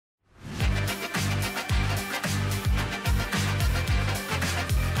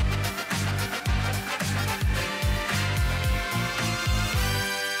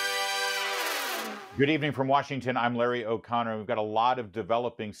Good evening from Washington. I'm Larry O'Connor. We've got a lot of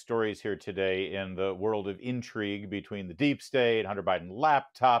developing stories here today in the world of intrigue between the deep state, Hunter Biden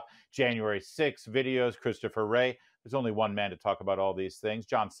laptop, January 6 videos, Christopher Wray. There's only one man to talk about all these things,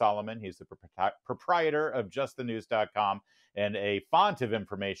 John Solomon. He's the proprietor of justthenews.com and a font of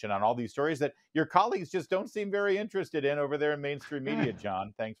information on all these stories that your colleagues just don't seem very interested in over there in mainstream Eh, media.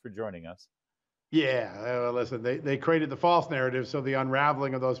 John, thanks for joining us. yeah, listen, they created the false narrative, so the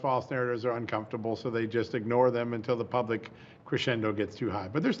unraveling of those false narratives are uncomfortable, so they just ignore them until the public crescendo gets too high.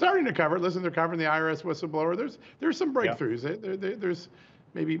 But they're starting to cover it. Listen, they're covering the IRS whistleblower. There's some Yeah. breakthroughs. There's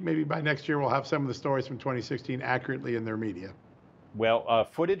maybe by next year we'll have some of the stories from 2016 accurately in their media. Well,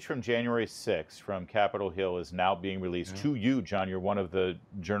 footage from January 6th from Capitol Hill is now being released Yeah. to you, John. You're one of the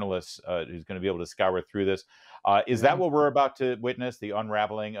journalists who's going to be able to scour through this. Is that Yeah. what we're about to witness, the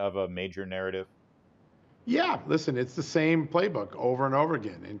unraveling of a major narrative? Yeah, listen, it's the same playbook over and over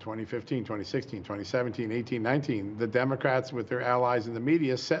again in 2015, 2016, 2017, 18, 19. The Democrats, with their allies in the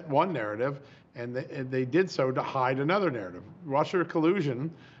media, set one narrative, and they did so to hide another narrative. Russia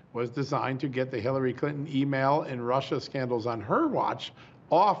collusion was designed to get the Hillary Clinton email and Russia scandals on her watch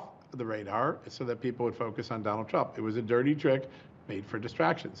off the radar so that people would focus on Donald Trump. It was a dirty trick made for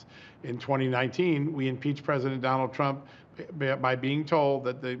distractions. In 2019, we impeached President Donald Trump by being told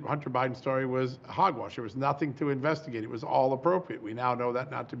that the Hunter Biden story was hogwash. There was nothing to investigate. It was all appropriate. We now know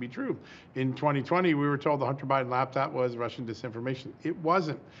that not to be true. In 2020, we were told the Hunter Biden laptop was Russian disinformation. It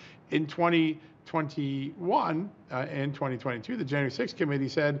wasn't. In 2021 and 2022, the January 6th committee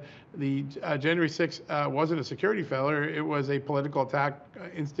said the January 6th wasn't a security failure. It was a political attack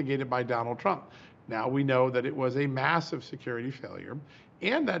instigated by Donald Trump. Now we know that it was a massive security failure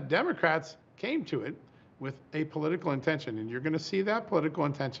and that Democrats came to it with a political intention. And you're going to see that political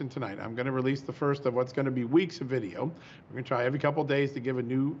intention tonight. I'm going to release the first of what's going to be weeks of video. We're going to try every couple of days to give a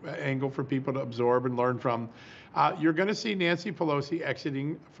new angle for people to absorb and learn from. You're going to see Nancy Pelosi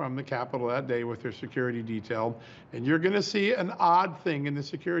exiting from the Capitol that day with her security detail. And you're going to see an odd thing in the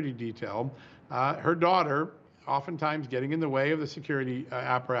security detail. Her daughter, oftentimes getting in the way of the security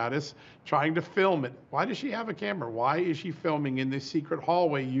apparatus, trying to film it. Why does she have a camera? Why is she filming in this secret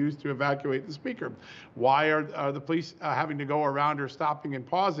hallway used to evacuate the speaker? Why are the police having to go around her, stopping and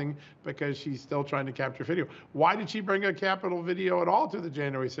pausing because she's still trying to capture video? Why did she bring a Capitol video at all to the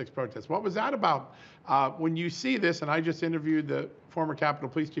January 6th protest? What was that about? When you see this, and I just interviewed the former Capitol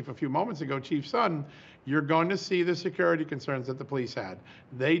Police Chief a few moments ago, Chief Sutton, you're going to see the security concerns that the police had.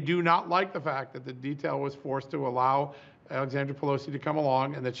 They do not like the fact that the detail was forced to allow Alexandra Pelosi to come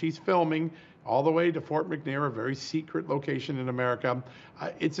along and that she's filming all the way to Fort McNair, a very secret location in America.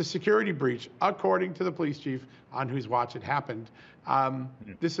 It's a security breach, according to the police chief on whose watch it happened.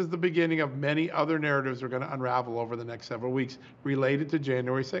 This is the beginning of many other narratives we're going to unravel over the next several weeks related to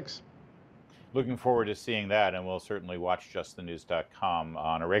January 6th. Looking forward to seeing that, and we'll certainly watch justthenews.com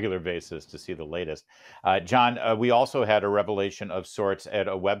on a regular basis to see the latest. John, we also had a revelation of sorts at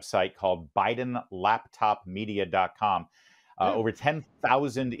a website called BidenLaptopMedia.com. Yeah. Over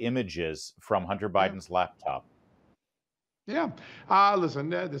 10,000 images from Hunter Yeah. Biden's laptop. Yeah. Listen,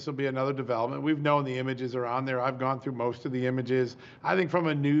 this will be another development. We've known the images are on there. I've gone through most of the images. I think from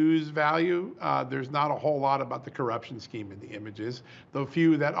a news value, there's not a whole lot about the corruption scheme in the images. The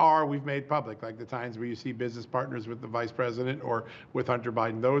few that are, we've made public, like the times where you see business partners with the vice president or with Hunter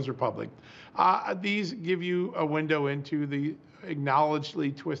Biden. Those are public. These give you a window into the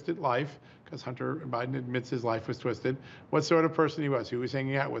acknowledgedly twisted life, because Hunter Biden admits his life was twisted, what sort of person he was, who was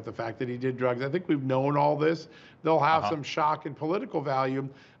hanging out with, the fact that he did drugs. I think we've known all this. They'll have Uh-huh. some shock and political value.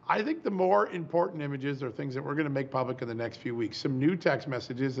 I think the more important images are things that we're going to make public in the next few weeks. Some new text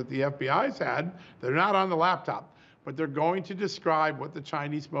messages that the FBI's had, they're not on the laptop, but they're going to describe what the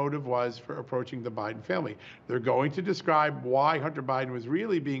Chinese motive was for approaching the Biden family. They're going to describe why Hunter Biden was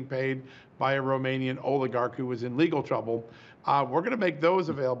really being paid by a Romanian oligarch who was in legal trouble. We're going to make those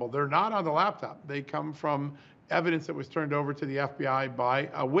available. They're not on the laptop. They come from evidence that was turned over to the FBI by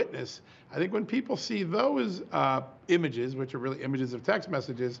a witness. I think when people see those images, which are really images of text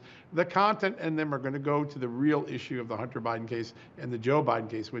messages, the content in them are going to go to the real issue of the Hunter Biden case and the Joe Biden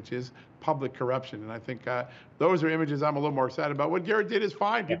case, which is public corruption. And I think those are images I'm a little more excited about. What Garrett did is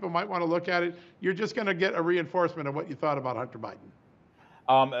fine. Yeah. People might want to look at it. You're just going to get a reinforcement of what you thought about Hunter Biden.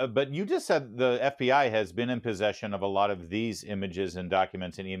 But you just said the FBI has been in possession of a lot of these images and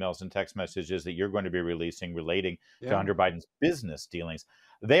documents and emails and text messages that you're going to be releasing relating to Yeah. Hunter Biden's business dealings.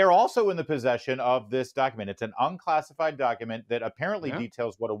 They are also in the possession of this document. It's an unclassified document that apparently Yeah.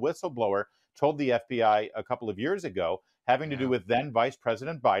 details what a whistleblower told the FBI a couple of years ago, having to do Yeah. with then Vice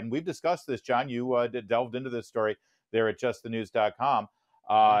President Biden. We've discussed this, John. You delved into this story there at justthenews.com.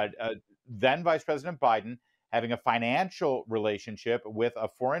 Yeah. Uh, uh, then Vice President Biden having a financial relationship with a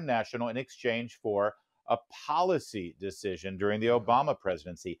foreign national in exchange for a policy decision during the Obama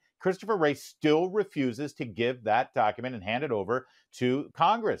presidency. Christopher Wray still refuses to give that document and hand it over to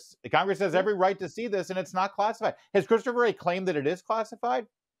Congress. Congress has every right to see this, and it's not classified. Has Christopher Wray claimed that it is classified?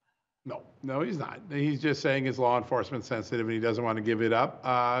 No, he's not. He's just saying it's law enforcement sensitive and he doesn't want to give it up.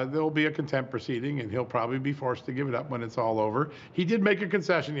 There'll be a contempt proceeding and he'll probably be forced to give it up when it's all over. He did make a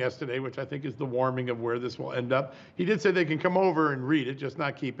concession yesterday, which I think is the warming of where this will end up. He did say they can come over and read it, just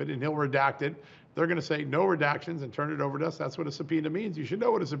not keep it, and he'll redact it. They're going to say no redactions and turn it over to us. That's what a subpoena means. You should know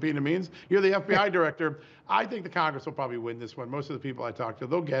what a subpoena means. You're the FBI director. I think the Congress will probably win this one. Most of the people I talk to,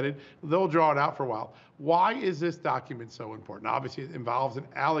 they'll get it. They'll draw it out for a while. Why is this document so important? Obviously, it involves an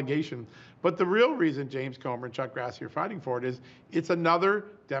allegation. But the real reason James Comer and Chuck Grassley are fighting for it is it's another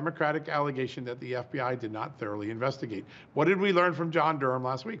Democratic allegation that the FBI did not thoroughly investigate. What did we learn from John Durham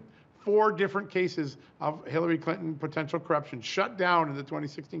last week? 4 different cases of Hillary Clinton potential corruption shut down in the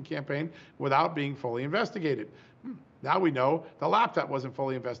 2016 campaign without being fully investigated. Now we know the laptop wasn't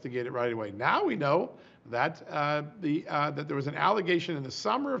fully investigated right away. Now we know that that there was an allegation in the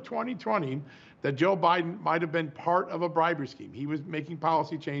summer of 2020 that Joe Biden might have been part of a bribery scheme. He was making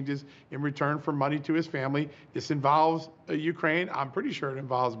policy changes in return for money to his family. This involves Ukraine. I'm pretty sure it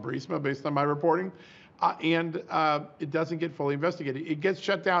involves Burisma based on my reporting. And it doesn't get fully investigated. It gets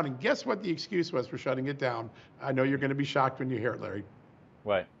shut down. And guess what the excuse was for shutting it down? I know you're going to be shocked when you hear it, Larry.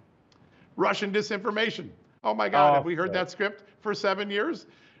 What? Russian disinformation. Oh, my God. Have we heard that script for 7 years?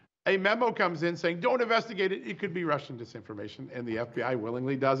 A memo comes in saying, don't investigate it. It could be Russian disinformation. And the FBI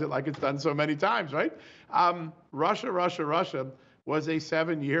willingly does it like it's done so many times, right? Russia was a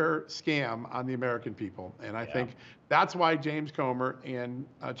 7-year scam on the American people. And I think that's why James Comer and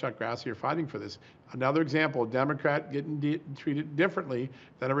Chuck Grassley are fighting for this. Another example, a Democrat getting treated differently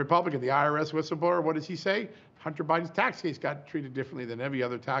than a Republican. The IRS whistleblower, what does he say? Hunter Biden's tax case got treated differently than every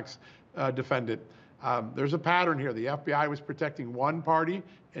other tax defendant. There's a pattern here. The FBI was protecting one party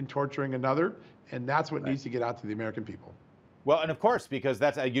and torturing another, and that's what needs to get out to the American people. Well, and of course, because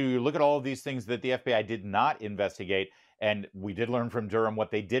that's you look at all of these things that the FBI did not investigate, and we did learn from Durham what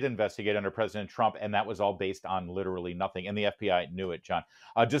they did investigate under President Trump, and that was all based on literally nothing. And the FBI knew it, John.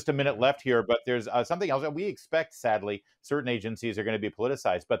 Just a minute left here, but there's something else that we expect, sadly, certain agencies are going to be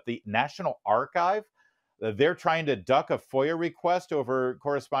politicized. But the National Archive, they're trying to duck a FOIA request over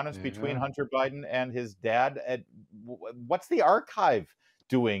correspondence between Hunter Biden and his dad. What's the archive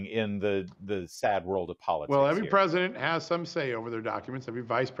doing in the sad world of politics? Well, every president has some say over their documents. Every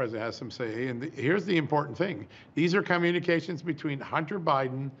vice president has some say. And here's the important thing. These are communications between Hunter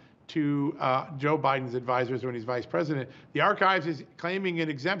Biden to Joe Biden's advisors when he's vice president. The archives is claiming an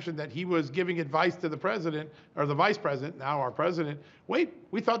exemption that he was giving advice to the president or the vice president, now our president. Wait,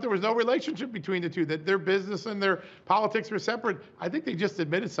 we thought there was no relationship between the two, that their business and their politics were separate. I think they just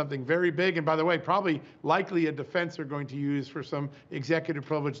admitted something very big. And by the way, probably likely a defense they're going to use for some executive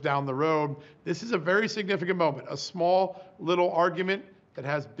privilege down the road. This is a very significant moment, a small little argument that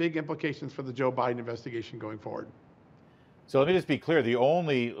has big implications for the Joe Biden investigation going forward. So let me just be clear. The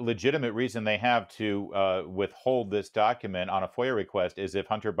only legitimate reason they have to withhold this document on a FOIA request is if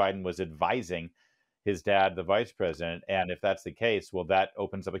Hunter Biden was advising his dad, the vice president. And if that's the case, well, that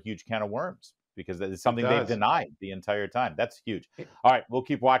opens up a huge can of worms because that is something they've denied the entire time. That's huge. All right, we'll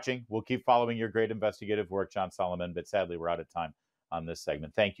keep watching. We'll keep following your great investigative work, John Solomon. But sadly, we're out of time on this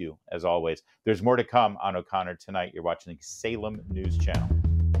segment. Thank you, as always. There's more to come on O'Connor tonight. You're watching the Salem News Channel.